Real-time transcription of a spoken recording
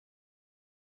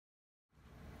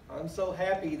I'm so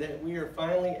happy that we are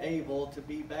finally able to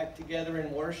be back together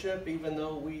in worship, even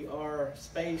though we are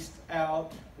spaced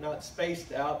out, not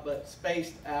spaced out, but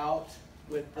spaced out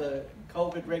with the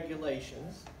COVID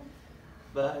regulations.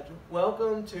 But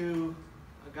welcome to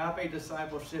Agape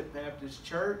Discipleship Baptist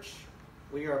Church.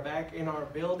 We are back in our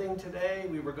building today.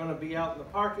 We were going to be out in the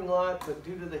parking lot, but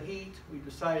due to the heat, we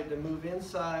decided to move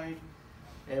inside,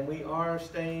 and we are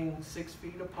staying 6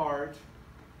 feet apart.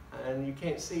 And you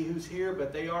can't see who's here,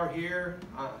 but they are here.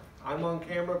 I'm on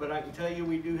camera, but I can tell you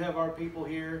we do have our people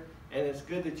here, and it's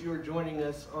good that you are joining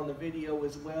us on the video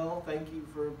as well. Thank you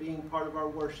for being part of our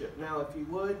worship. Now, if you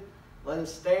would, let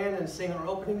us stand and sing our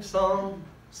opening song,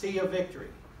 Sea of Victory.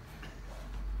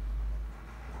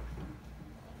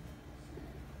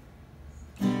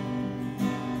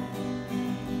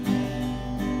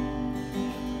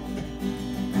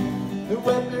 The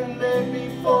weapon may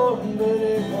be formed, but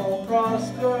it won't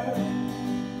prosper.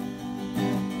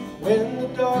 When the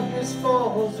darkness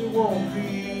falls, it won't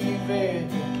prevail.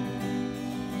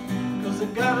 'Cause the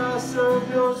God I serve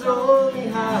knows only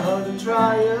how to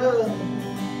triumph.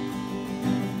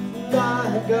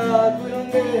 My God will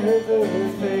never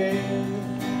fail.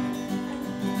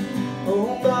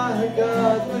 Oh, my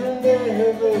God will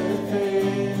never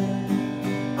fail.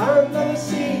 I'm gonna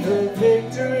see a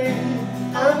victory.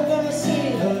 I'm gonna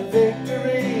see a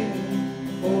victory,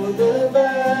 for the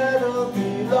battle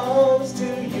belongs to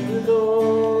you,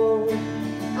 Lord.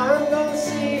 I'm gonna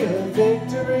see a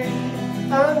victory.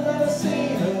 I'm gonna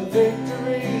see a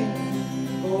victory,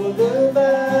 for the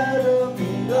battle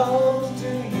belongs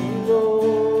to you,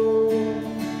 Lord.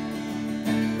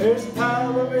 There's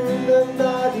power in the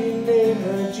mighty name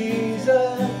of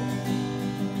Jesus.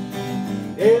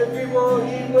 Every war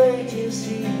he wages,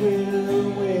 he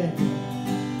will win.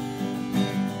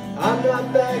 I'm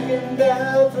not backing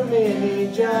down from any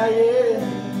giant,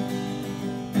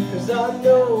 'cause I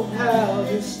know how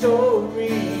this story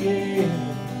ends.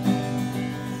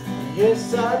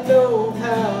 Yes, I know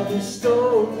how this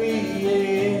story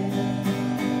ends.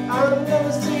 I'm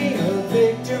gonna see a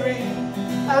victory.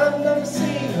 I'm gonna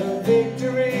see a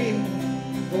victory,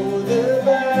 for the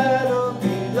battle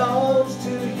belongs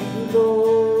to you,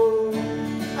 Lord.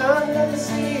 I'm gonna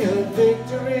see a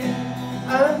victory.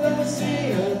 I'm gonna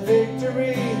see a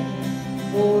victory,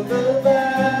 for the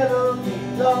battle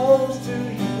belongs to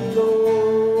you,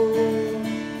 Lord.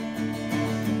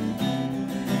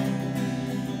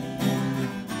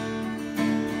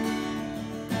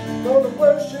 Gonna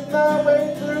worship my way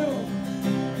through,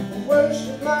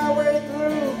 worship my way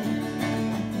through.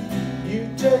 You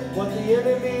take what the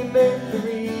enemy meant for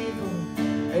evil,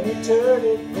 and you turn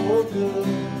it for good.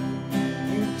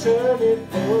 You turn it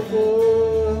for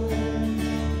good.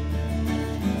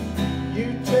 You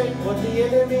take what the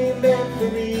enemy meant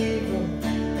for evil,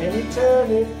 and you turn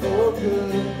it for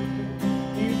good.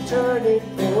 You turn it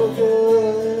for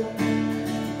good.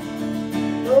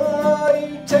 Oh,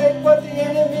 you take what the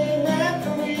enemy meant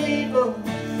for evil,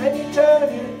 and you turn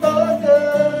it for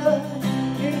good.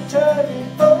 You turn it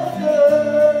for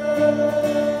good.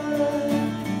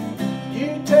 You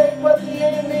take what the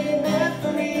enemy meant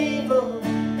for evil,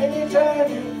 and you turn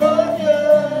it for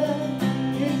good.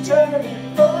 You turn it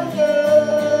for good.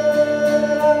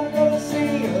 I'm gonna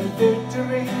see a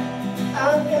victory.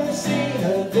 I'm gonna see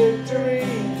a victory,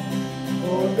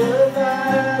 for the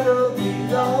battle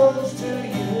belongs to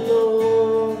you,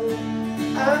 Lord.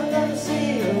 I'm gonna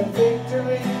see a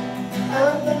victory.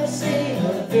 I'm gonna see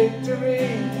a victory,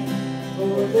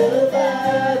 for the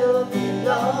battle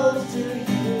belongs to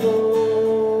you, Lord.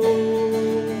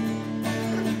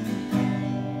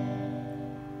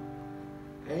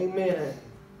 Amen.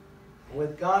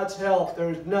 With God's help,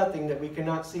 there's nothing that we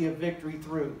cannot see a victory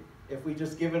through if we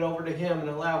just give it over to Him and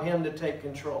allow Him to take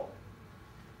control.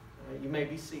 You may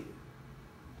be seated.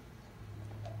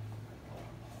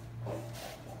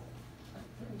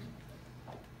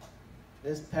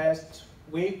 This past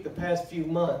week, the past few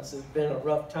months, has been a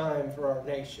rough time for our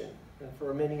nation and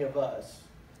for many of us.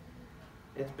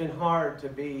 It's been hard to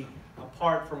be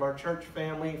apart from our church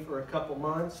family for a couple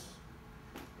months.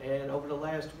 And over the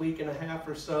last week and a half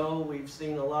or so, we've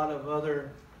seen a lot of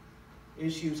other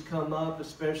issues come up,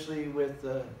 especially with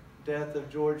the death of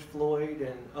George Floyd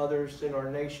and others in our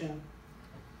nation.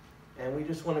 And we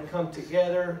just want to come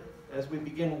together as we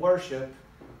begin worship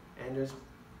and just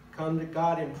come to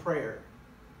God in prayer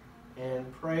and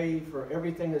pray for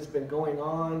everything that's been going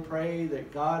on. Pray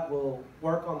that God will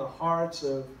work on the hearts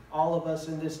of all of us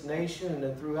in this nation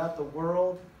and throughout the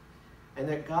world, and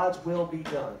that God's will be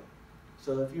done.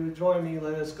 So if you would join me,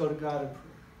 let us go to God in prayer.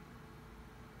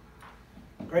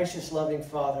 Gracious, loving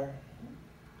Father,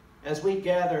 as we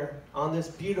gather on this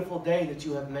beautiful day that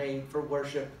you have made for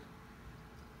worship,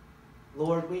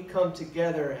 Lord, we come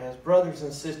together as brothers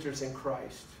and sisters in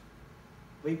Christ.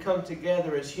 We come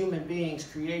together as human beings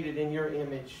created in your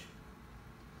image.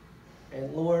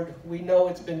 And Lord, we know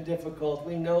it's been difficult.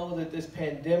 We know that this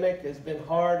pandemic has been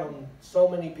hard on so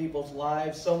many people's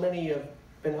lives. So many have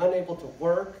been unable to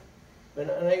work, been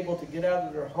unable to get out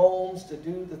of their homes to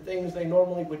do the things they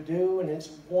normally would do, and it's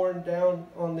worn down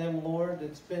on them, Lord.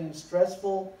 It's been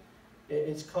stressful.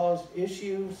 It's caused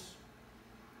issues.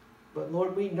 But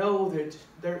Lord, we know that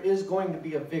there is going to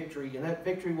be a victory, and that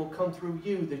victory will come through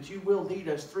you, that you will lead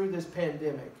us through this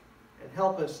pandemic and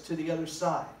help us to the other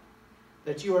side,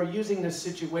 that you are using this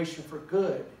situation for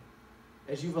good,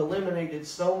 as you've eliminated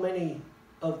so many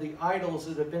of the idols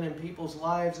that have been in people's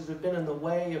lives, that have been in the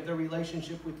way of their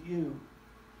relationship with you.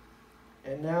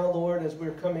 And now, Lord, as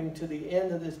we're coming to the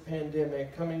end of this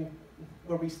pandemic, coming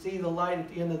where we see the light at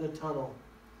the end of the tunnel,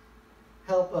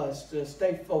 help us to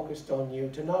stay focused on you,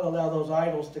 to not allow those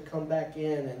idols to come back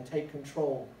in and take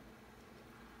control.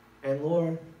 And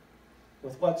Lord,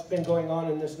 with what's been going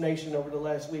on in this nation over the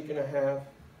last week and a half,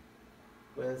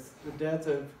 with the death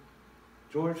of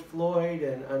George Floyd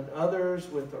and others,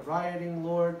 with the rioting,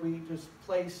 Lord, we just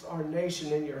place our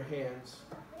nation in your hands.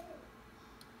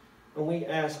 And we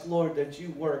ask, Lord, that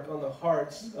you work on the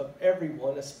hearts of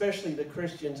everyone, especially the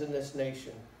Christians in this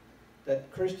nation,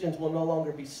 that Christians will no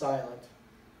longer be silent,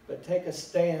 but take a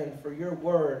stand for your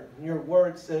word. And your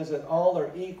word says that all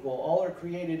are equal, all are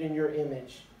created in your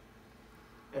image.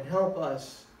 And help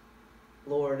us,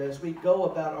 Lord, as we go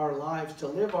about our lives, to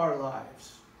live our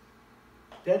lives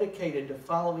dedicated to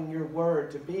following your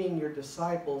word, to being your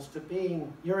disciples, to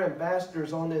being your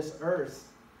ambassadors on this earth,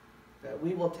 that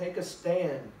we will take a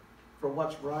stand for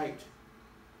what's right,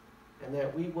 and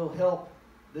that we will help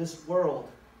this world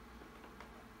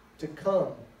to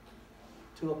come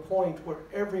to a point where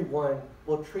everyone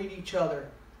will treat each other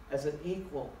as an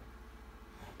equal.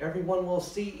 Everyone will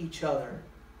see each other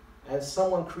as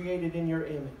someone created in your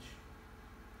image.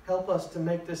 Help us to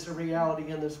make this a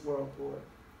reality in this world, Lord.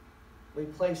 We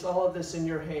place all of this in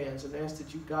your hands and ask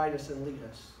that you guide us and lead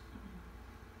us.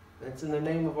 And it's in the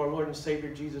name of our Lord and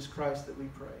Savior Jesus Christ that we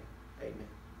pray. Amen.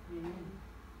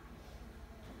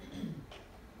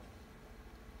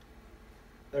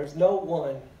 There's no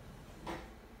one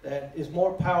that is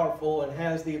more powerful and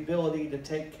has the ability to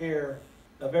take care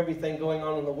of everything going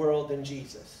on in the world than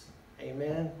Jesus.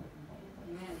 Amen.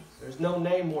 There's no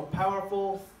name more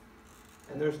powerful,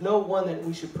 and there's no one that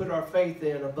we should put our faith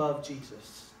in above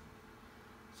Jesus.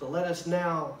 So let us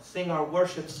now sing our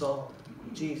worship song,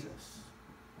 Jesus.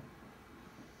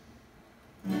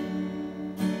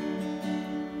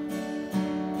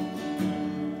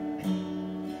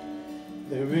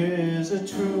 There is a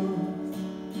truth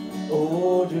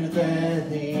older than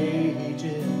the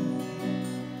ages.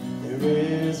 There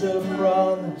is a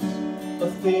promise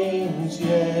of things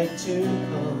yet to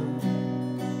come.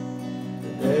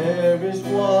 There is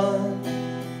one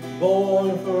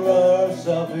born for our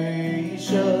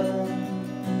salvation,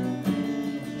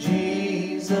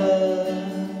 Jesus.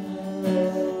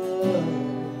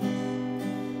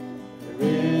 There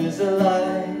is a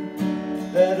light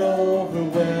that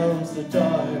overwhelms the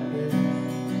darkness.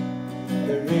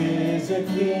 There is a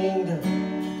kingdom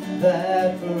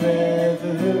that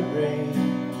forever reigns.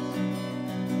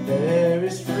 There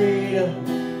is freedom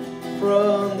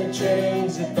from the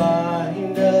chains that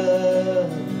bind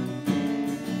us.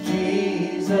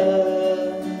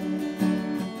 Jesus,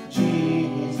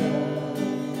 Jesus,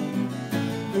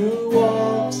 who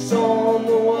walks on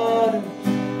the water,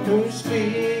 who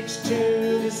speaks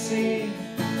to the sea,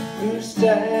 who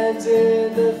stands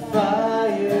in the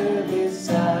fire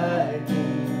beside me.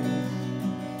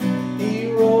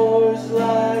 He roars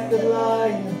like a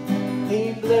lion,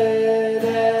 he bled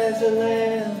as a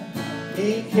lamb,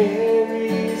 he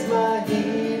carries my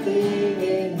healing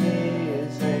in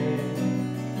his hand.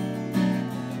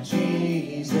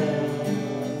 Jesus,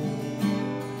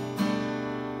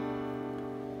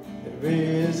 there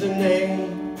is a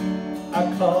name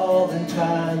I call in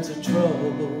times of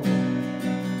trouble.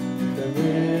 There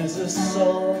is a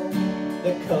song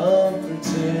that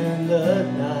comforts in the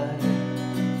night.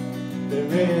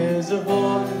 There is a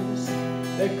voice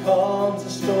that calms the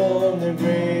storm that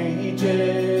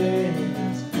rages.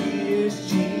 He is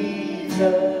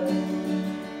Jesus,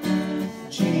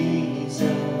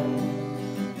 Jesus,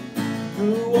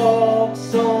 who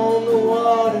walks on the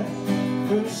water,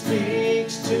 who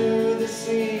speaks to the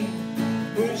sea,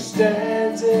 who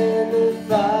stands in the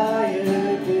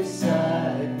fire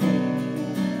beside me.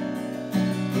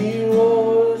 He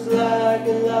roars like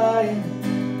a lion,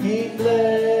 he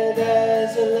bled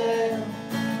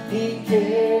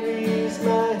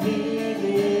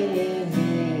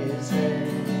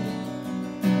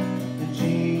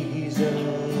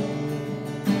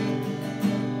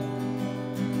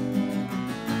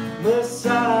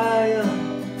Messiah,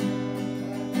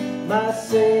 my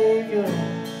Savior.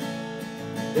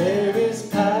 There is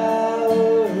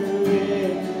power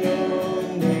in your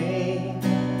name.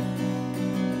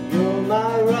 You're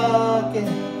my rock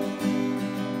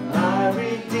and my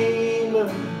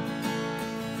Redeemer.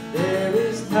 There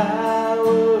is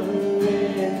power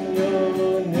in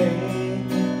your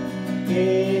name,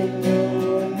 in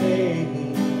your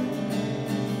name.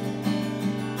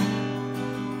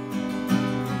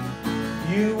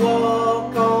 You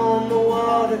walk on the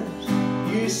waters,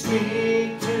 you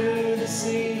speak to the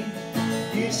sea,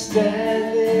 you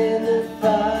stand in the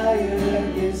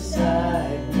fire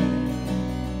beside me.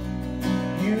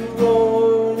 You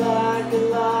roar like a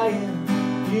lion,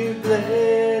 you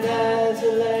bled as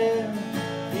a lamb,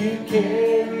 you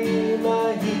carry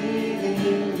my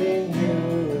healing in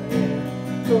your hand.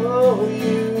 Oh,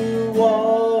 you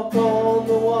walk on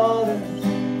the waters,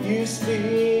 you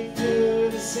speak to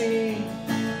the sea,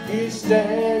 you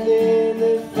stand in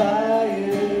the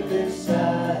fire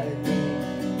beside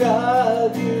me.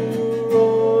 God, you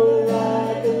roar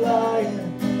like a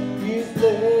lion, you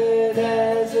bled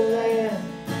as a lamb,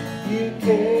 you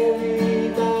carry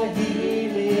my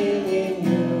healing in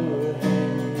your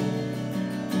hand.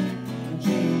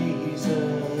 Jesus,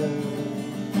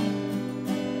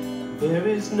 there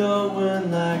is no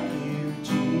one like you,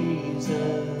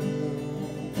 Jesus.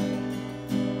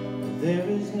 There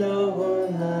is no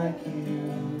one like you.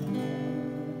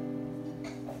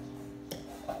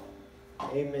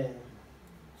 Amen.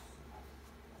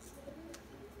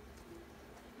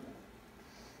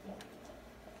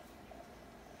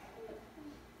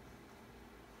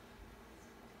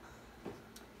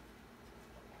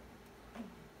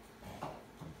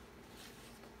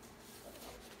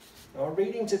 Our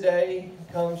reading today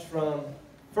comes from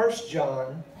 1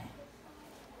 John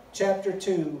chapter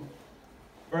 2,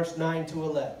 verse 9 to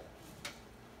 11.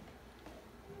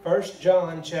 1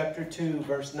 John chapter 2,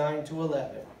 verse 9 to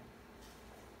 11.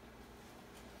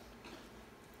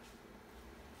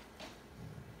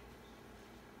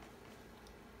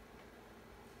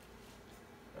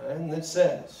 And it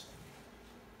says,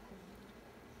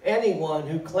 anyone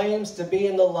who claims to be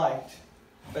in the light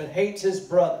but hates his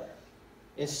brother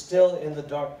is still in the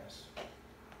darkness.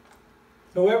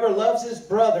 Whoever loves his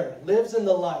brother lives in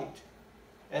the light,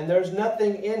 and there's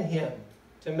nothing in him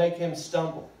to make him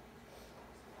stumble.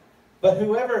 But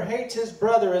whoever hates his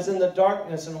brother is in the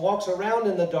darkness and walks around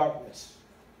in the darkness.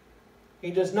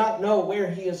 He does not know where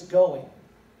he is going,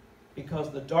 because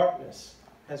the darkness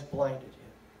has blinded him.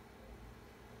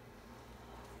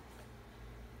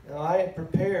 Now, I had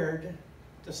prepared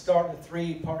to start a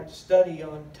 3-part study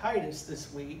on Titus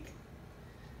this week,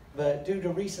 but due to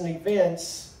recent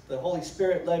events, the Holy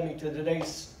Spirit led me to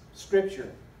today's scripture.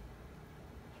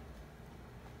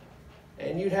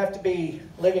 And you'd have to be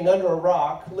living under a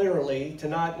rock, literally, to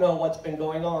not know what's been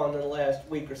going on in the last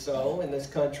week or so in this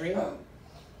country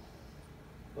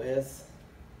with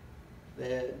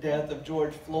the death of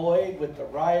George Floyd, with the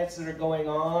riots that are going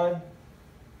on.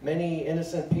 Many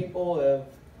innocent people have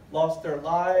lost their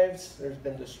lives. There's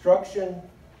been destruction.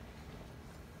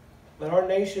 But our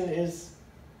nation is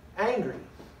angry.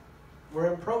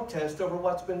 We're in protest over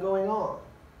what's been going on.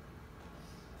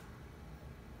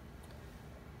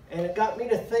 And it got me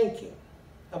to thinking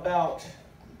about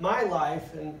my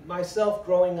life and myself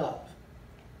growing up.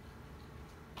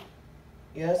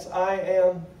 Yes, I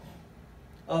am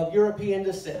of European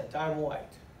descent. I'm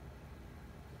white.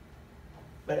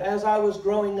 But as I was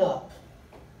growing up,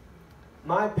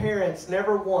 my parents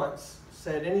never once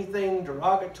said anything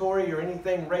derogatory or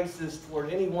anything racist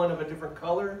toward anyone of a different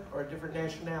color or a different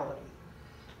nationality.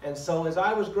 And so as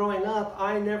I was growing up,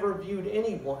 I never viewed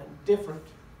anyone different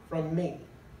from me.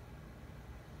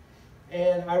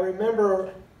 And I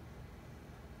remember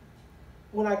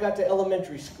when I got to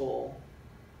elementary school,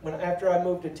 after I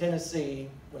moved to Tennessee,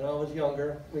 when I was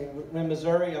younger, in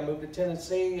Missouri, I moved to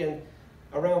Tennessee, and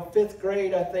around 5th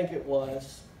grade, I think it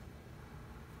was,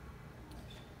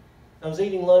 I was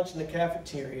eating lunch in the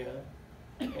cafeteria,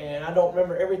 and I don't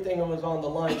remember everything that was on the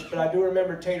lunch, but I do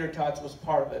remember tater tots was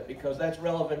part of it, because that's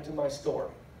relevant to my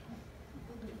story.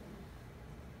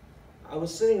 I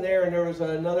was sitting there, and there was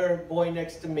another boy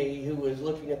next to me who was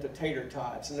looking at the tater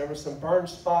tots, and there were some burn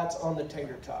spots on the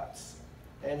tater tots.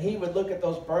 And he would look at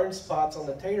those burn spots on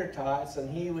the tater tots, and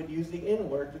he would use the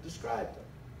N-word to describe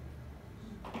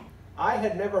them. I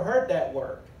had never heard that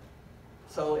word.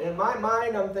 So in my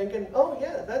mind, I'm thinking, oh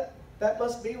yeah, that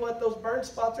must be what those burn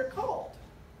spots are called.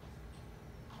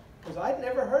 Because I'd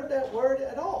never heard that word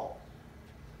at all.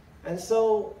 And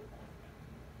so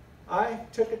I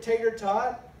took a tater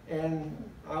tot, and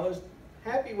I was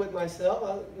happy with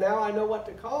myself. Now I know what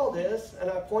to call this, and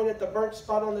I point at the burnt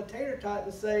spot on the tater tot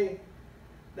and say,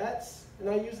 and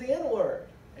I use the N-word.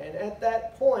 And at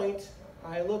that point,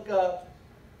 I look up,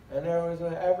 and there was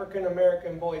an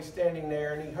African-American boy standing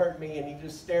there, and he heard me, and he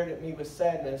just stared at me with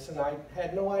sadness, and I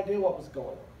had no idea what was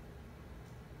going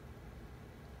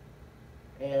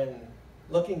on. And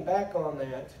looking back on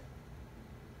that,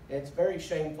 it's a very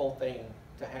shameful thing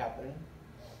to happen.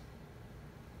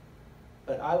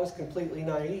 But I was completely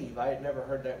naive. I had never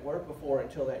heard that word before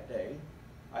until that day.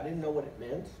 I didn't know what it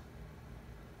meant.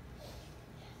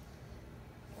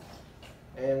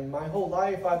 And my whole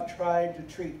life I've tried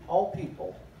to treat all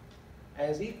people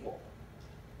as equal.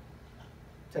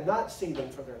 To not see them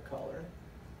for their color.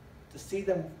 To see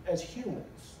them as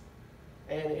humans.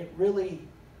 And it really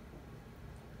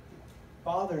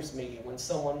bothers me when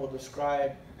someone will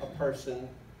describe a person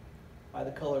by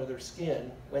the color of their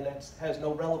skin when that has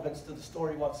no relevance to the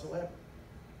story whatsoever.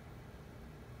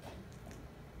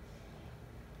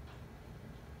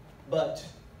 But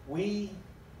we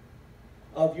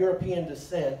of European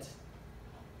descent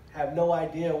have no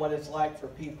idea what it's like for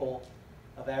people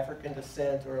of African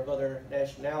descent or of other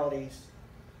nationalities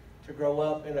to grow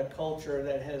up in a culture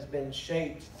that has been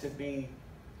shaped to be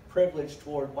privileged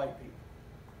toward white people.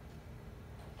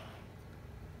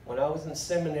 When I was in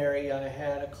seminary, I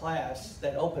had a class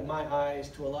that opened my eyes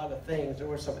to a lot of things. There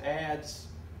were some ads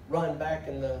run back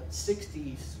in the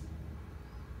 60s.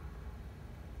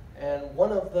 And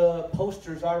one of the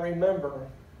posters I remember,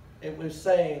 it was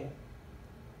saying,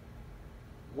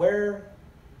 where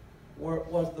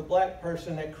was the black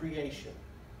person at creation?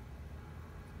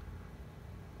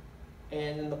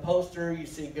 And in the poster, you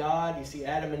see God, you see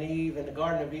Adam and Eve in the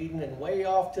Garden of Eden, and way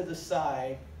off to the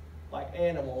side, like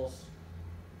animals,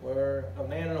 were a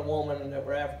man and a woman that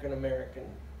were African American.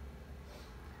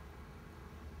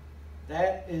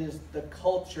 That is the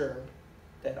culture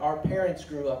that our parents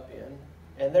grew up in,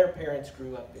 and their parents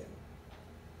grew up in.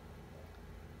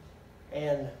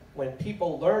 And when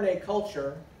people learn a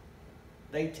culture,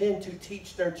 they tend to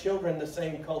teach their children the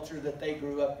same culture that they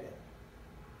grew up in.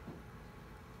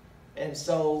 And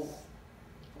so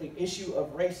the issue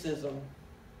of racism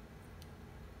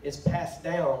is passed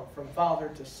down from father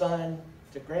to son,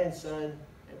 to grandson,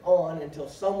 and on until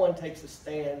someone takes a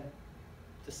stand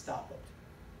to stop it.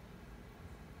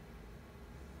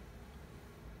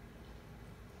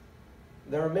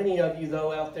 There are many of you,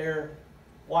 though, out there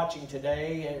watching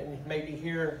today and maybe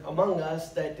here among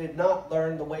us that did not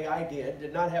learn the way I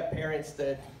did not have parents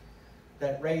that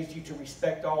raised you to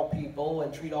respect all people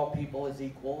and treat all people as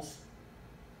equals.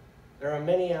 There are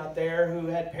many out there who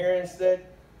had parents that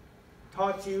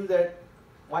taught you that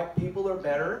white people are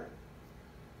better.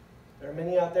 There are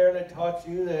many out there that taught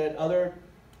you that other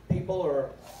people are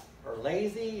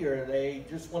lazy, or they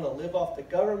just want to live off the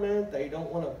government, they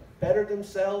don't want to better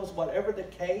themselves, whatever the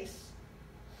case.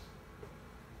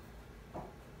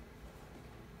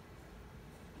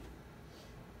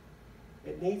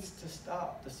 It needs to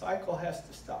stop. The cycle has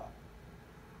to stop.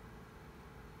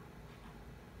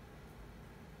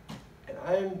 And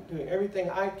I'm doing everything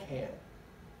I can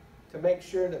to make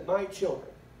sure that my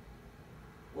children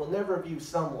will never view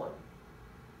someone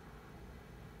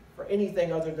for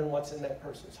anything other than what's in that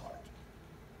person's heart.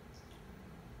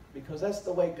 Because that's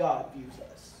the way God views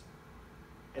us.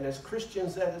 And as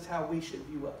Christians, that is how we should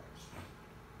view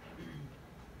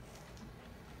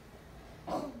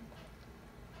others.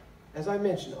 As I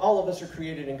mentioned, all of us are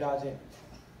created in God's image.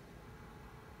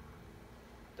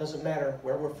 Doesn't matter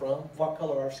where we're from, what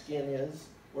color our skin is,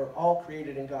 we're all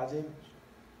created in God's image.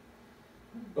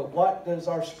 But what does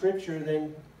our scripture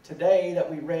then today that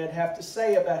we read have to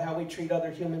say about how we treat other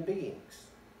human beings?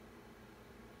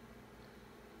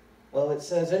 Well, it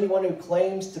says, anyone who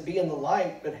claims to be in the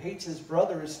light but hates his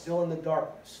brother is still in the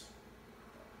darkness.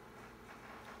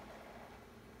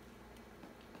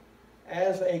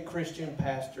 As a Christian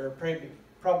pastor,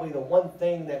 probably the one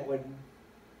thing that would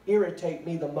irritate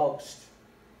me the most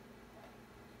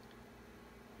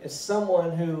is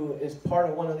someone who is part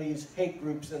of one of these hate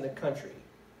groups in the country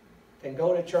can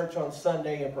go to church on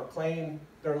Sunday and proclaim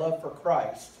their love for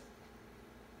Christ,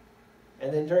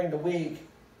 and then during the week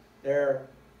they're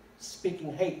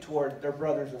speaking hate toward their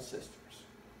brothers and sisters.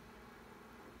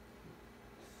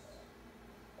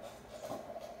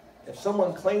 If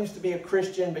someone claims to be a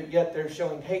Christian but yet they're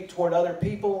showing hate toward other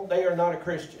people, they are not a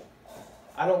Christian.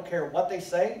 I don't care what they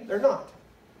say, they're not.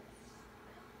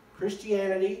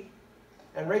 Christianity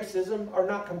and racism are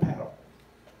not compatible.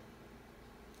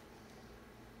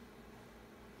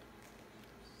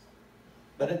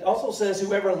 But it also says,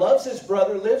 whoever loves his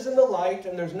brother lives in the light,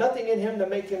 and there's nothing in him to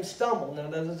make him stumble. Now,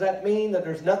 does that mean that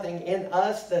there's nothing in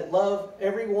us that love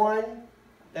everyone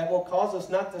that will cause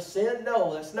us not to sin?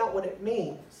 No, that's not what it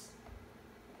means.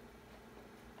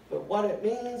 But what it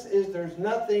means is there's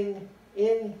nothing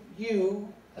in you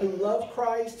who love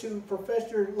Christ, who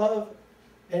profess your love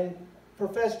and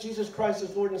profess Jesus Christ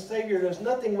as Lord and Savior. There's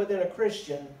nothing within a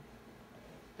Christian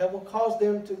that will cause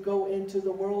them to go into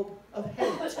the world of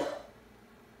hate.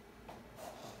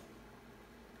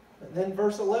 And then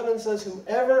verse 11 says,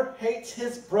 whoever hates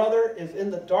his brother is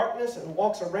in the darkness and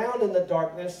walks around in the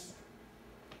darkness.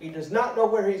 He does not know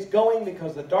where he's going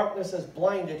because the darkness has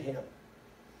blinded him.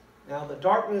 Now, the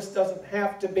darkness doesn't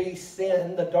have to be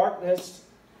sin. The darkness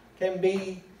can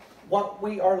be what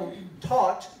we are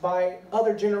taught by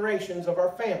other generations of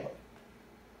our family.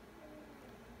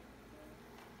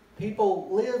 People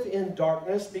live in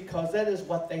darkness because that is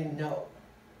what they know.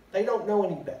 They don't know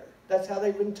any better. That's how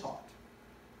they've been taught.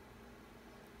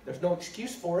 There's no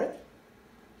excuse for it,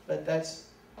 but that's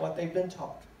what they've been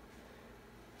taught.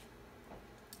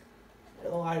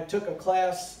 You know, I took a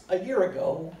class a year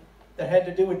ago that had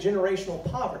to do with generational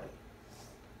poverty.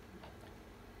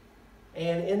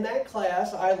 And in that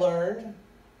class, I learned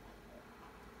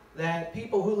that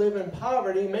people who live in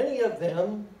poverty, many of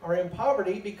them are in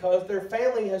poverty because their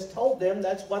family has told them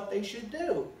that's what they should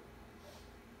do.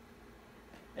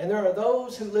 And there are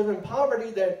those who live in poverty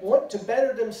that want to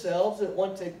better themselves, that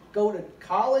want to go to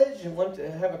college and want to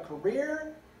have a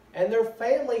career, and their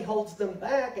family holds them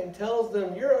back and tells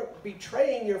them, you're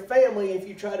betraying your family if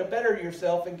you try to better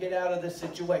yourself and get out of this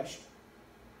situation.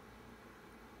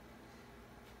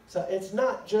 So it's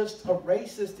not just a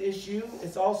racist issue,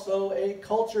 it's also a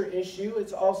culture issue,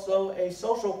 it's also a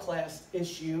social class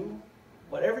issue,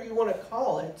 whatever you want to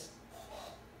call it.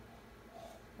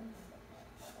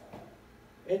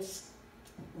 It's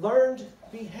learned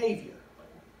behavior.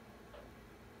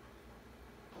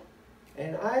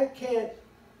 And I can't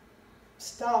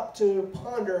stop to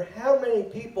ponder how many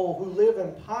people who live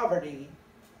in poverty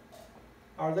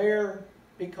are there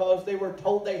because they were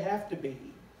told they have to be.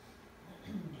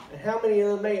 And how many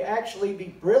of them may actually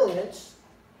be brilliant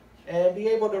and be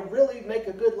able to really make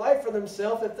a good life for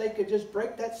themselves if they could just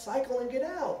break that cycle and get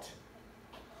out.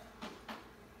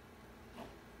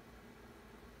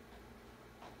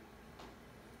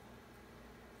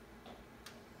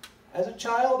 As a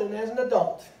child and as an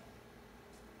adult,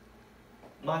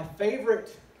 my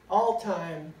favorite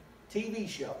all-time TV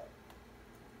show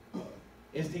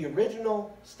is the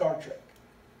original Star Trek.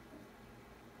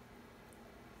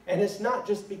 And it's not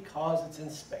just because it's in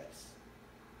space.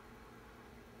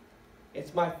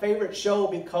 It's my favorite show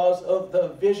because of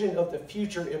the vision of the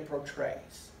future it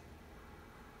portrays,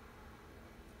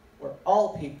 where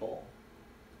all people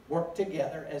work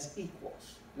together as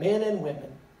equals, men and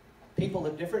women, people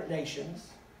of different nations.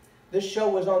 This show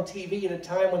was on TV at a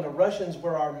time when the Russians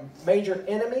were our major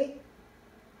enemy.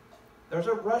 There's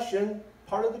a Russian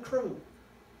part of the crew.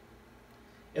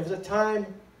 It was a time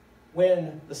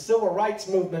when the civil rights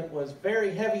movement was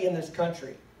very heavy in this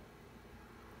country.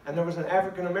 And there was an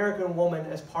African-American woman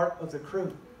as part of the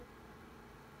crew.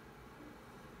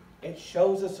 It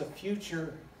shows us a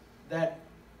future that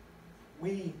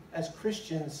we as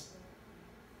Christians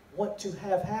want to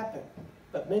have happen.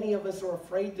 But many of us are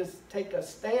afraid to take a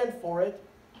stand for it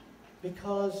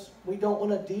because we don't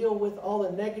want to deal with all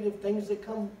the negative things that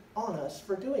come on us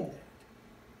for doing that.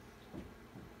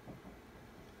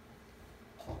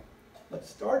 But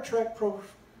Star Trek,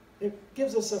 it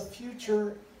gives us a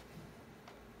future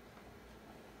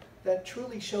that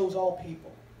truly shows all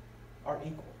people are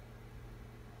equal.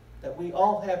 That we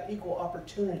all have equal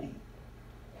opportunity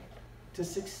to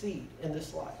succeed in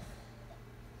this life,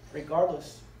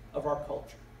 regardless of our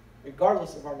culture,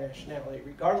 regardless of our nationality,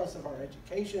 regardless of our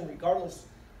education, regardless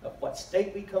of what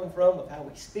state we come from, of how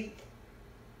we speak.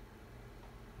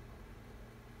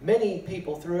 Many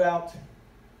people throughout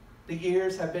the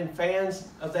years have been fans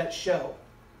of that show.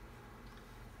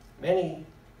 Many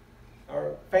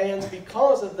are fans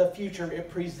because of the future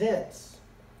it presents.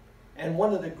 And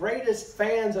one of the greatest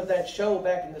fans of that show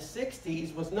back in the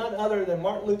 60s was none other than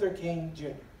Martin Luther King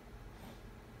Jr.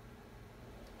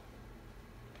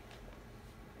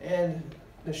 And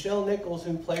Nichelle Nichols,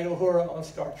 who played Uhura on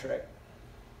Star Trek.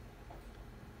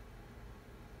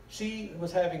 She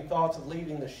was having thoughts of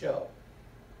leaving the show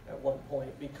at one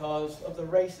point because of the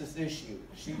racist issue.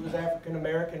 She was African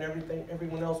American,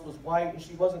 everyone else was white, and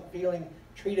she wasn't feeling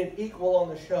treated equal on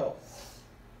the show.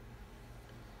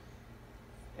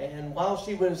 And while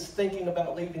she was thinking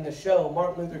about leaving the show,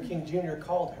 Martin Luther King Jr.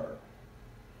 called her.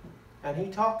 And he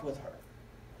talked with her.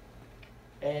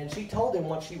 And she told him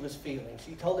what she was feeling.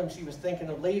 She told him she was thinking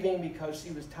of leaving because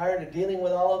she was tired of dealing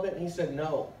with all of it. And he said,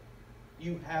 no,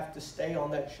 you have to stay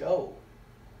on that show.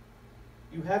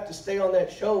 You have to stay on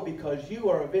that show because you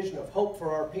are a vision of hope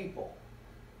for our people.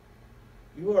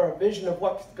 You are a vision of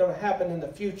what's going to happen in the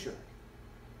future.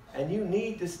 And you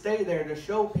need to stay there to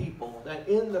show people that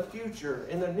in the future,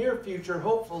 in the near future,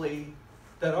 hopefully,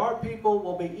 that our people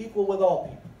will be equal with all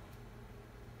people.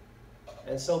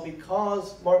 And so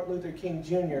because Martin Luther King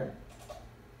Jr.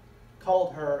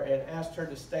 called her and asked her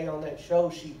to stay on that show,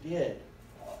 she did.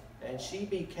 And she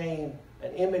became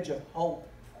an image of hope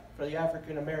for the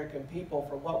African American people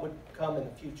for what would come in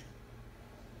the future.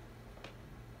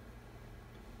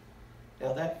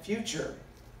 Now that future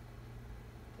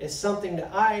is something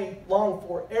that I long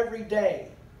for every day,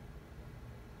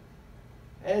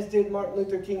 as did Martin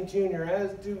Luther King Jr.,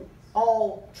 as do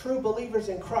all true believers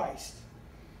in Christ.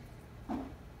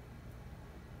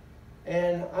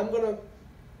 And I'm going to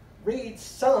read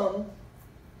some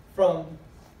from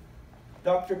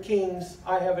Dr. King's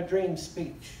I Have a Dream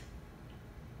speech,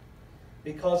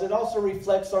 because it also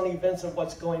reflects on events of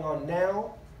what's going on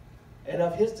now and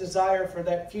of his desire for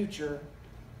that future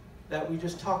that we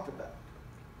just talked about.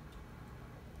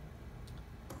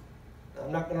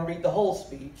 I'm not going to read the whole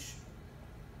speech,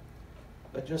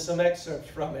 but just some excerpts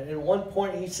from it. At one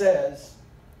point he says,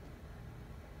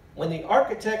 when the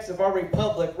architects of our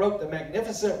republic wrote the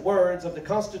magnificent words of the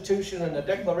Constitution and the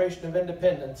Declaration of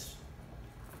Independence,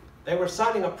 they were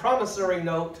signing a promissory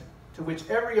note to which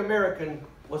every American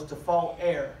was to fall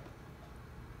heir.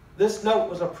 This note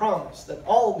was a promise that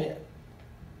all men,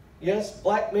 yes,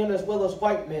 black men as well as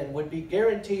white men, would be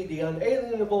guaranteed the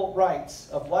unalienable rights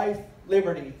of life,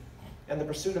 liberty, and the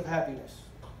pursuit of happiness.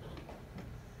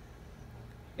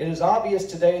 It is obvious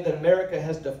today that America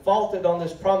has defaulted on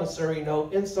this promissory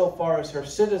note insofar as her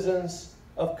citizens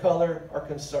of color are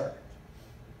concerned.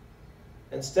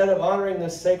 Instead of honoring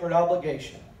this sacred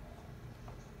obligation,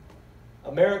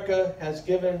 America has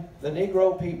given the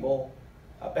Negro people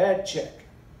a bad check,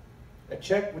 a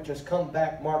check which has come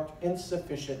back marked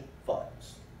insufficient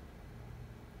funds.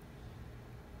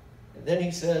 And then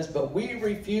he says, but we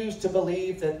refuse to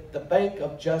believe that the Bank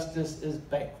of Justice is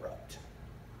bankrupt.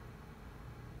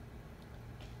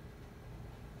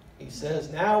 He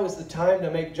says, now is the time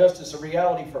to make justice a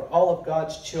reality for all of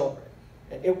God's children.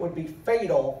 And it would be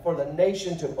fatal for the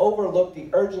nation to overlook the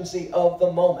urgency of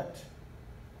the moment.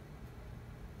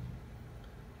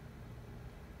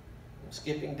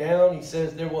 Skipping down, he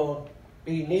says, there will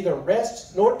be neither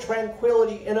rest nor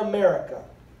tranquility in America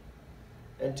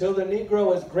until the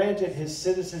Negro is granted his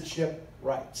citizenship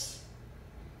rights.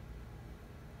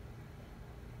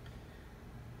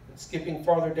 And skipping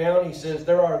farther down, he says,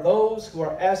 there are those who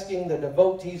are asking the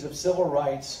devotees of civil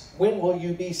rights, when will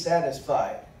you be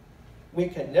satisfied? We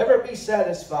can never be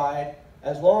satisfied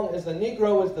as long as the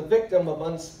Negro is the victim of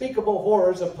unspeakable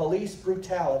horrors of police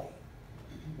brutality.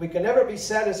 We can never be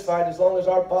satisfied as long as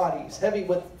our bodies, heavy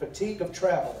with fatigue of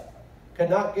travel,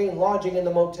 cannot gain lodging in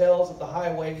the motels of the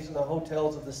highways and the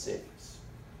hotels of the cities.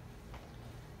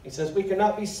 He says we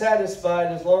cannot be satisfied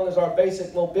as long as our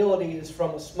basic mobility is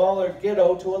from a smaller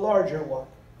ghetto to a larger one.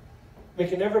 We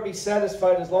can never be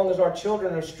satisfied as long as our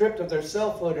children are stripped of their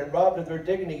selfhood and robbed of their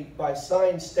dignity by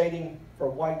signs stating for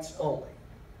whites only.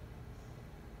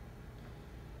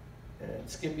 And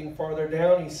skipping farther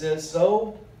down, he says,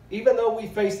 so, even though we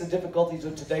face the difficulties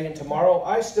of today and tomorrow,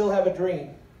 I still have a dream.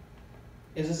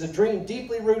 It is a dream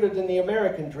deeply rooted in the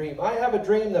American dream. I have a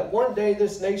dream that one day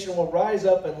this nation will rise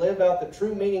up and live out the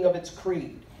true meaning of its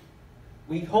creed.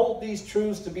 We hold these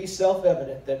truths to be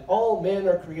self-evident, that all men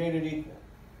are created equal.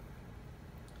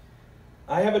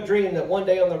 I have a dream that one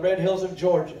day on the red hills of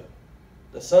Georgia,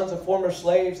 the sons of former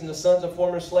slaves and the sons of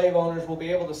former slave owners will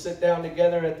be able to sit down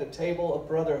together at the table of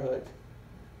brotherhood.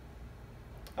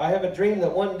 I have a dream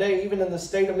that one day, even in the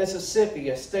state of Mississippi,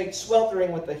 a state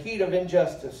sweltering with the heat of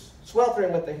injustice,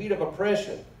 sweltering with the heat of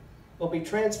oppression, will be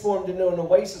transformed into an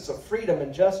oasis of freedom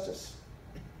and justice.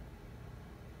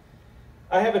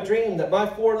 I have a dream that my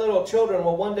 4 little children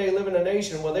will one day live in a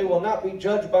nation where they will not be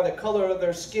judged by the color of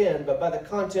their skin, but by the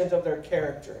content of their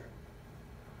character.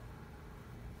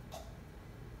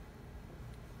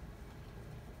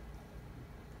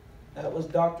 That was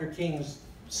Dr. King's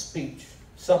speech,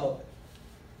 some of it.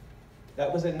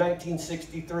 That was in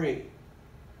 1963,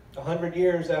 100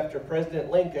 years after President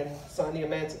Lincoln signed the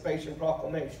Emancipation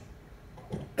Proclamation.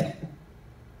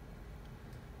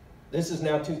 This is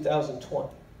now 2020.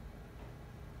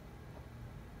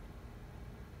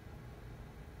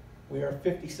 We are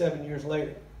 57 years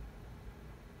later.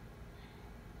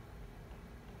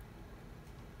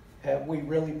 Have we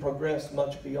really progressed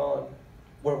much beyond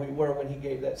where we were when he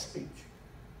gave that speech.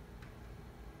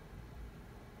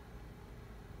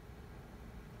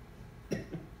 The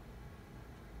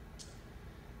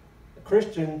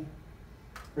Christian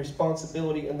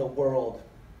responsibility in the world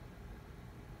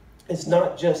is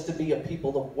not just to be a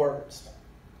people of words,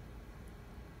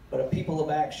 but a people of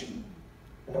action.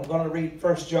 And I'm going to read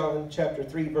 1 John chapter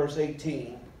 3, verse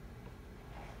 18,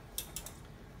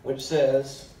 which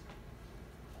says,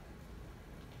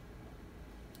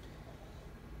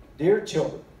 "Dear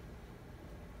children,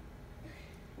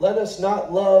 let us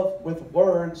not love with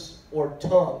words or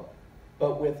tongue,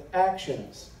 but with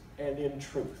actions and in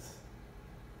truth."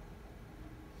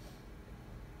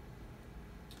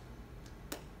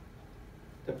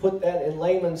 To put that in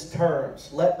layman's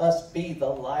terms, let us be the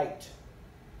light.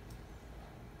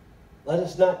 Let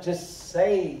us not just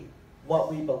say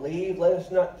what we believe. Let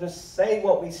us not just say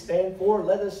what we stand for.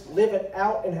 Let us live it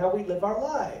out in how we live our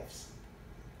lives.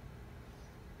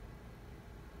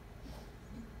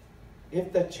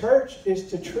 If the church is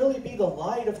to truly be the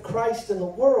light of Christ in the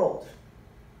world,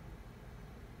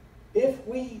 if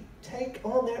we take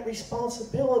on that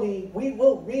responsibility, we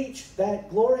will reach that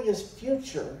glorious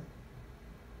future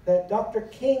that Dr.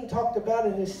 King talked about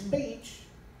in his speech,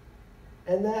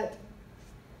 and that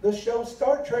the show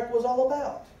Star Trek was all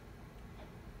about.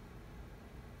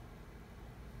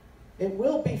 It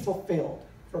will be fulfilled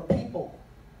for people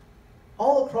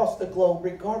all across the globe,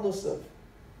 regardless of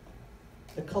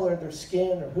the color of their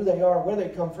skin or who they are, where they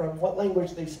come from, what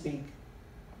language they speak,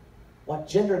 what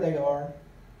gender they are.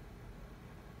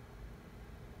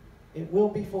 It will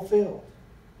be fulfilled.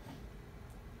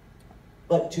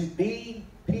 But to be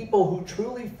people who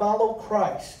truly follow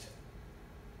Christ,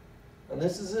 and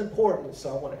this is important,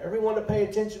 so I want everyone to pay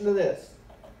attention to this.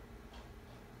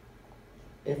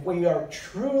 If we are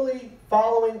truly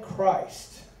following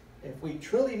Christ, if we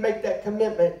truly make that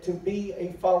commitment to be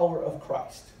a follower of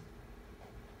Christ,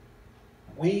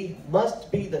 we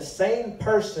must be the same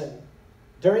person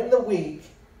during the week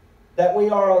that we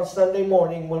are on Sunday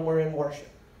morning when we're in worship.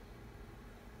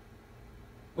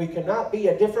 We cannot be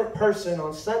a different person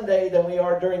on Sunday than we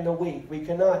are during the week. We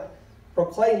cannot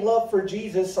proclaim love for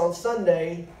Jesus on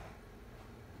Sunday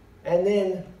and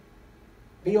then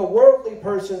be a worldly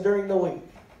person during the week.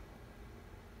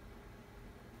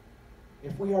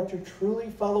 If we are to truly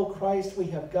follow Christ, we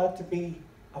have got to be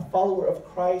a follower of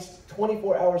Christ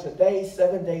 24 hours a day,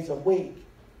 7 days a week.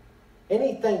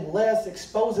 Anything less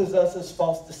exposes us as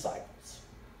false disciples.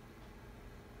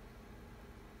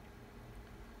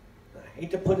 I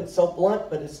hate to put it so blunt,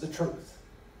 but it's the truth.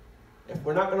 If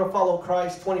we're not going to follow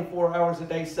Christ 24 hours a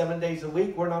day, 7 days a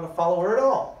week, we're not a follower at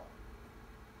all.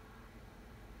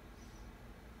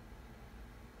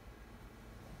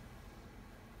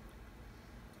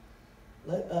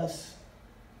 Let us,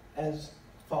 as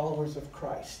followers of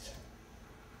Christ,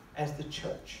 as the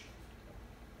church,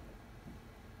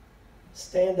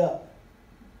 stand up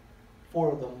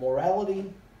for the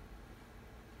morality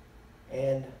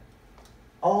and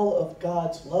all of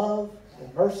God's love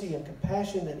and mercy and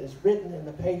compassion that is written in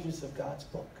the pages of God's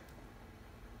book.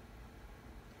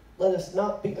 Let us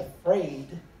not be afraid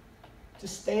to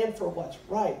stand for what's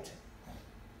right,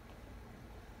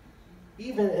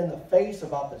 even in the face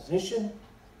of opposition,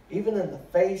 even in the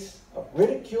face of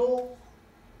ridicule.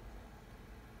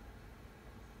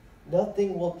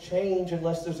 Nothing will change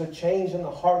unless there's a change in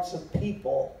the hearts of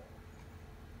people.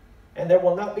 And there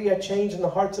will not be a change in the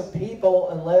hearts of people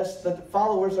unless the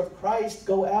followers of Christ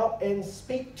go out and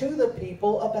speak to the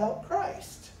people about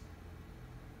Christ.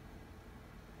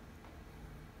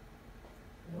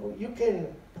 You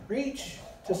can preach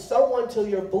to someone till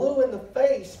you're blue in the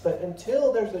face, but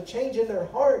until there's a change in their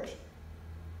heart,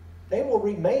 they will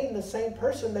remain the same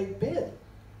person they've been.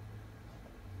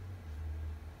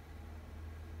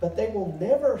 But they will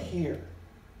never hear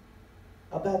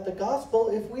about the gospel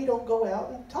if we don't go out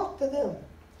and talk to them.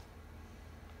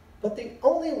 But the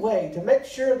only way to make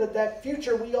sure that that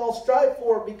future we all strive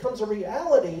for becomes a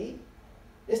reality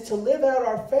is to live out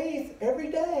our faith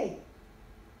every day.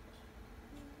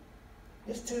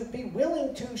 Is to be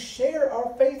willing to share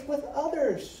our faith with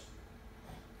others.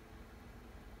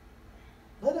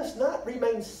 Let us not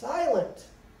remain silent.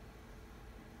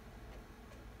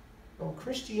 Well,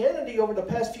 Christianity over the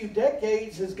past few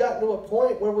decades has gotten to a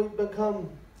point where we've become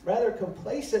rather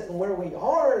complacent in where we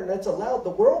are, and that's allowed the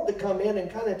world to come in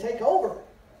and kind of take over.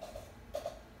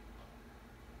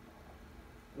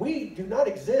 We do not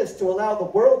exist to allow the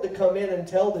world to come in and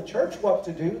tell the church what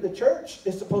to do. The church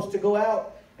is supposed to go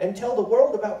out and tell the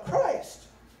world about Christ.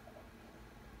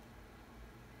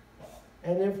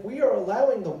 And if we are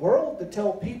allowing the world to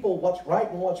tell people what's right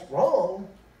and what's wrong,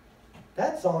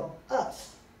 That's on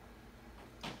us.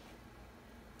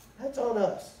 That's on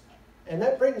us. And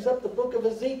that brings up the book of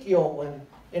Ezekiel. When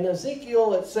in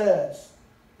Ezekiel it says,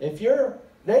 if your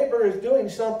neighbor is doing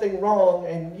something wrong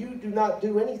and you do not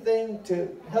do anything to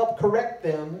help correct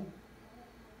them,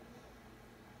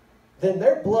 then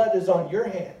their blood is on your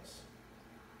hands.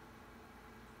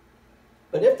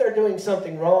 But if they're doing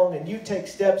something wrong and you take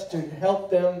steps to help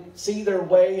them see their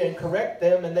way and correct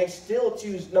them, and they still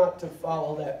choose not to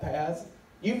follow that path,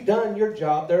 you've done your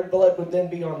job. Their blood would then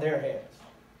be on their hands.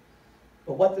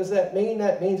 But what does that mean?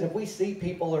 That means if we see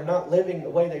people are not living the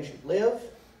way they should live,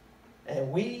 and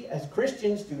we as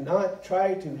Christians do not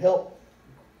try to help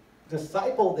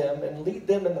disciple them and lead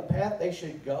them in the path they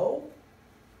should go,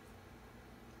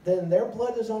 then their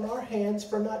blood is on our hands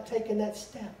for not taking that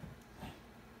step.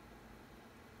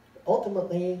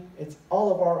 Ultimately, it's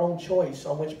all of our own choice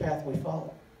on which path we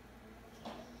follow.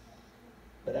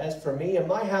 But as for me and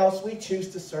my house, we choose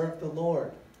to serve the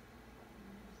Lord.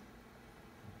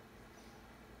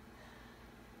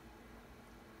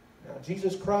 Now,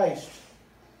 Jesus Christ,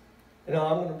 I'm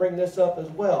going to bring this up as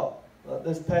well.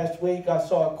 This past week, I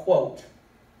saw a quote.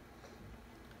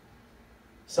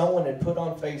 Someone had put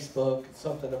on Facebook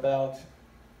something about,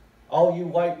 all you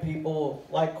white people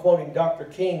like quoting Dr.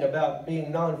 King about being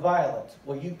nonviolent.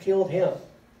 Well, you killed him.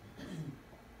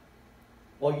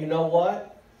 Well, you know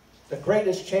what? The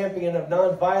greatest champion of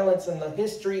nonviolence in the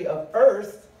history of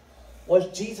earth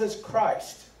was Jesus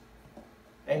Christ.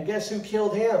 And guess who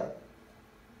killed him?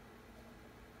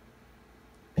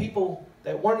 People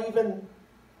that weren't even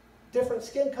different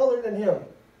skin color than him.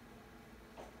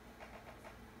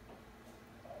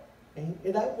 And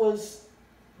that was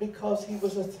because he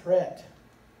was a threat.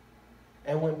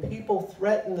 And when people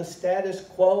threaten the status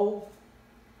quo,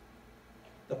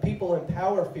 the people in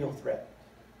power feel threatened.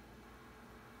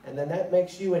 And then that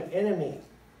makes you an enemy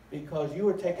because you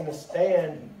are taking a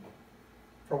stand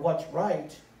for what's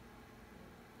right.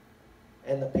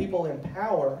 And the people in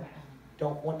power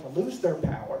don't want to lose their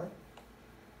power.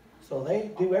 So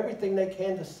they do everything they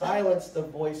can to silence the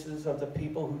voices of the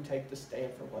people who take the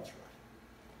stand for what's right.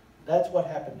 That's what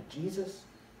happened to Jesus.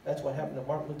 That's what happened to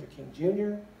Martin Luther King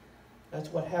Jr. That's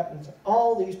what happens to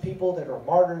all these people that are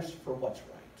martyrs for what's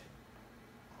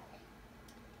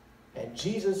right. And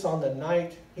Jesus, on the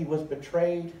night he was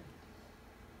betrayed,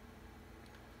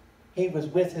 he was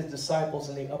with his disciples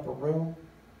in the upper room,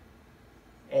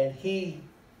 and he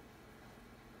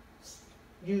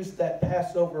used that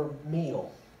Passover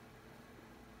meal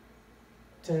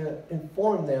to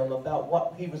inform them about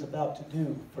what he was about to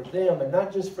do for them, and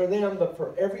not just for them, but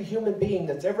for every human being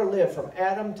that's ever lived, from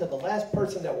Adam to the last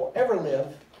person that will ever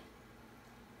live,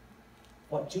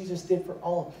 what Jesus did for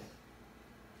all of them.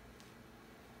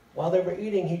 While they were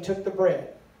eating, he took the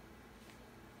bread,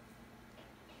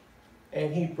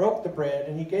 and he broke the bread,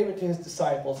 and he gave it to his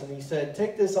disciples, and he said,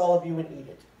 "Take this, all of you, and eat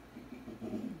it.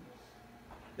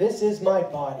 This is my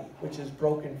body, which is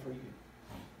broken for you."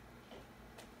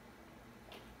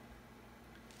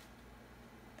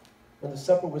 When the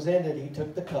supper was ended, he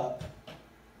took the cup.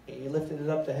 He lifted it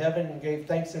up to heaven and gave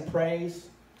thanks and praise.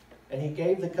 And he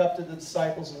gave the cup to the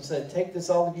disciples and said, "Take this,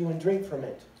 all of you, and drink from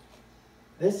it.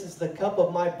 This is the cup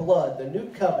of my blood, the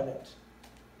new covenant.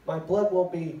 My blood will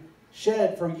be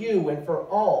shed for you and for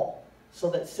all, so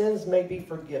that sins may be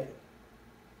forgiven.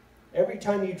 Every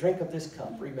time you drink of this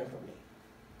cup, remember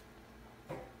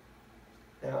me."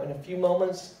 Now, in a few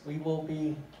moments, we will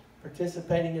be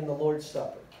participating in the Lord's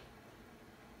Supper.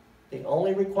 The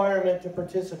only requirement to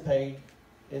participate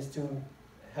is to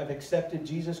have accepted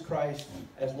Jesus Christ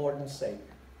as Lord and Savior.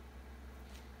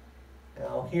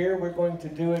 Now, here we're going to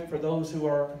do it for those who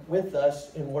are with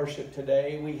us in worship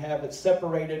today. We have it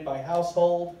separated by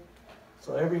household,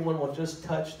 so everyone will just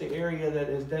touch the area that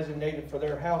is designated for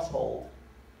their household.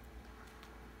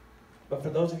 But for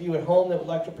those of you at home that would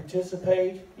like to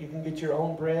participate, you can get your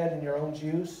own bread and your own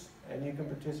juice, and you can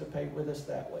participate with us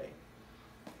that way.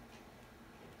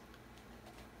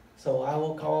 So I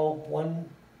will call one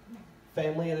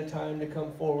family at a time to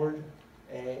come forward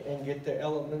and get their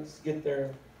elements, get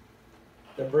their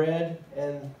bread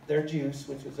and their juice,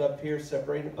 which is up here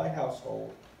separated by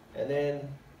household. And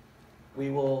then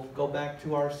we will go back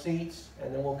to our seats,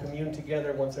 and then we'll commune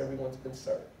together once everyone's been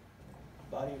served.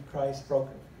 The body of Christ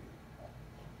broken.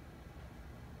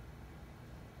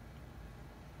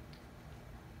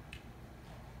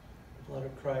 The blood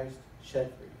of Christ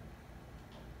shed for you.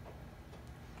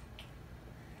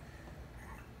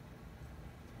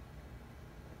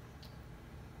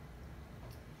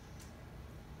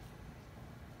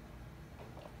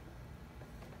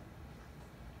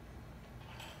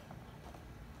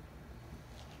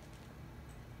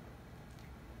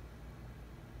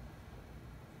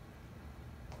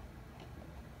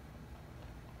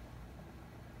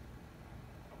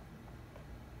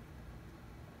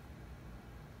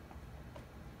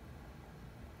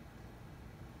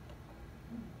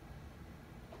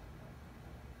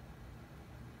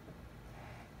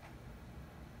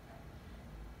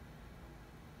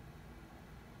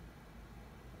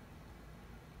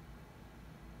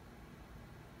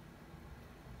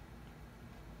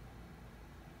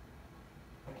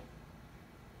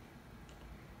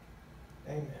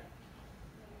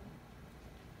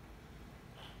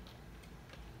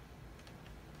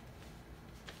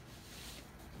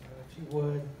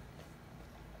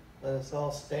 Let us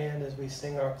all stand as we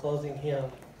sing our closing hymn,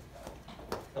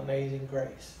 Amazing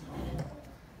Grace.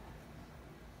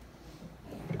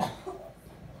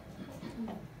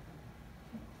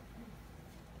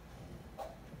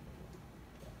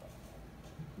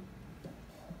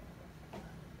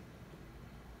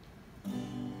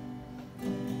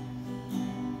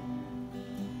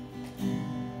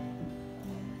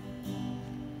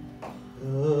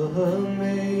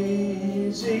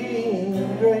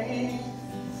 Amazing grace,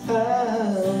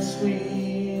 how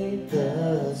sweet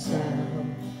the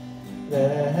sound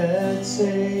that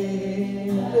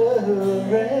saved a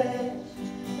wretch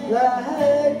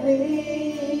like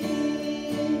me.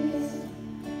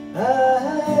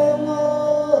 I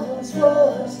once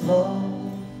was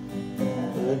lost,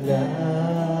 but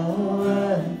now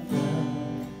I'm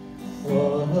found.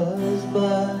 Was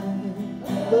blind,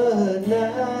 but now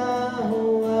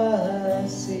I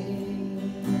see.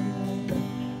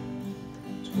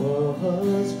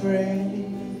 'Twas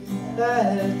grace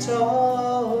that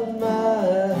taught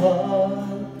my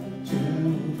heart to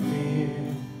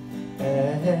fear,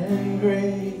 and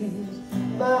grace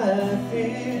my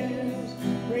fears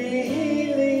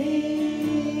relieved.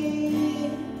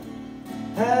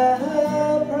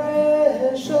 How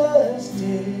precious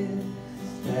did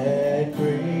that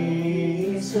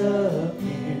grace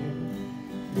appear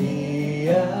the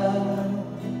hour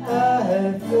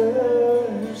I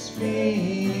first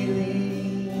believed.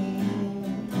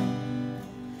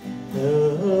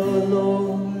 The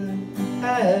Lord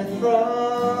hath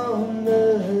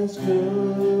promised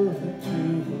good to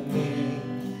me.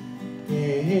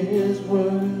 His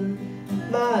word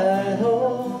my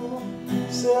hope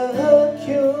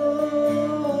secure.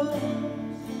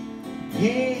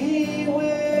 He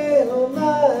will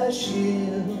my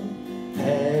shield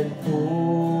and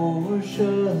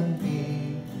portion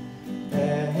be,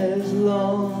 as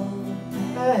long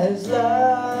as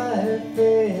life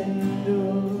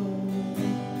endures.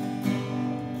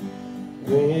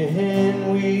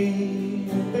 When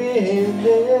we've been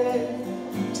there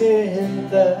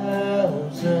 10,000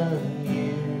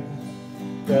 years,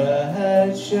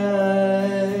 bright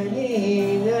shining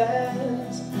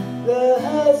as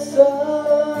the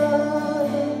sun,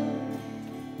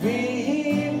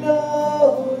 we've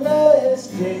no less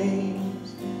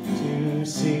days to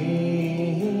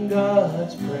sing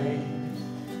God's praise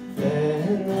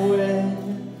than when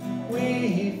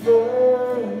we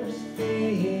first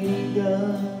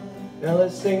begun. Now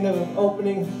let's sing the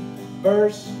opening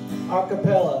verse a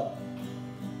cappella.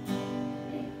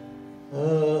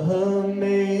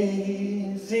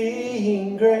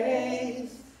 Amazing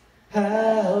grace,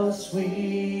 how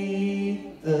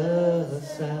sweet the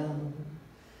sound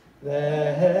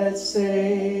that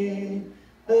saved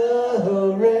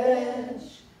a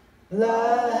wretch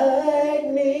like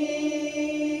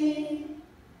me.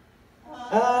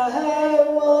 I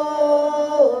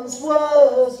once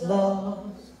was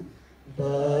lost,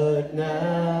 but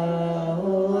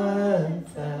now I'm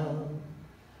found.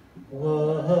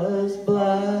 Was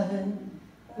blind,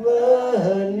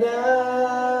 but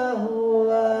now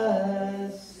I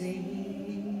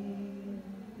see.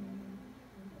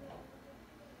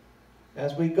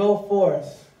 As we go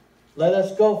forth, let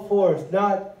us go forth,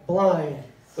 not blind,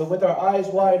 but with our eyes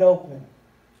wide open,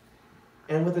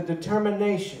 and with a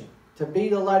determination to be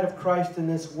the light of Christ in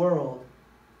this world.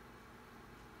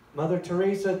 Mother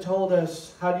Teresa told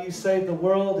us, how do you save the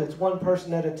world? It's one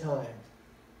person at a time.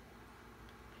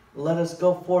 Let us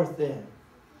go forth then,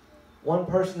 one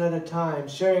person at a time,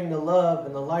 sharing the love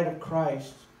and the light of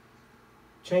Christ,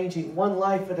 changing one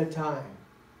life at a time,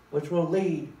 which will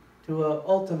lead to an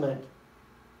ultimate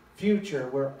future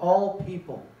where all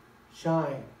people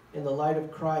shine in the light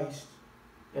of Christ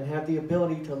and have the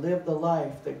ability to live the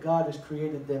life that God has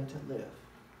created them to live.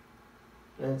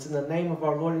 And it's in the name of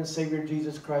our Lord and Savior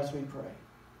Jesus Christ we pray.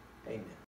 Amen.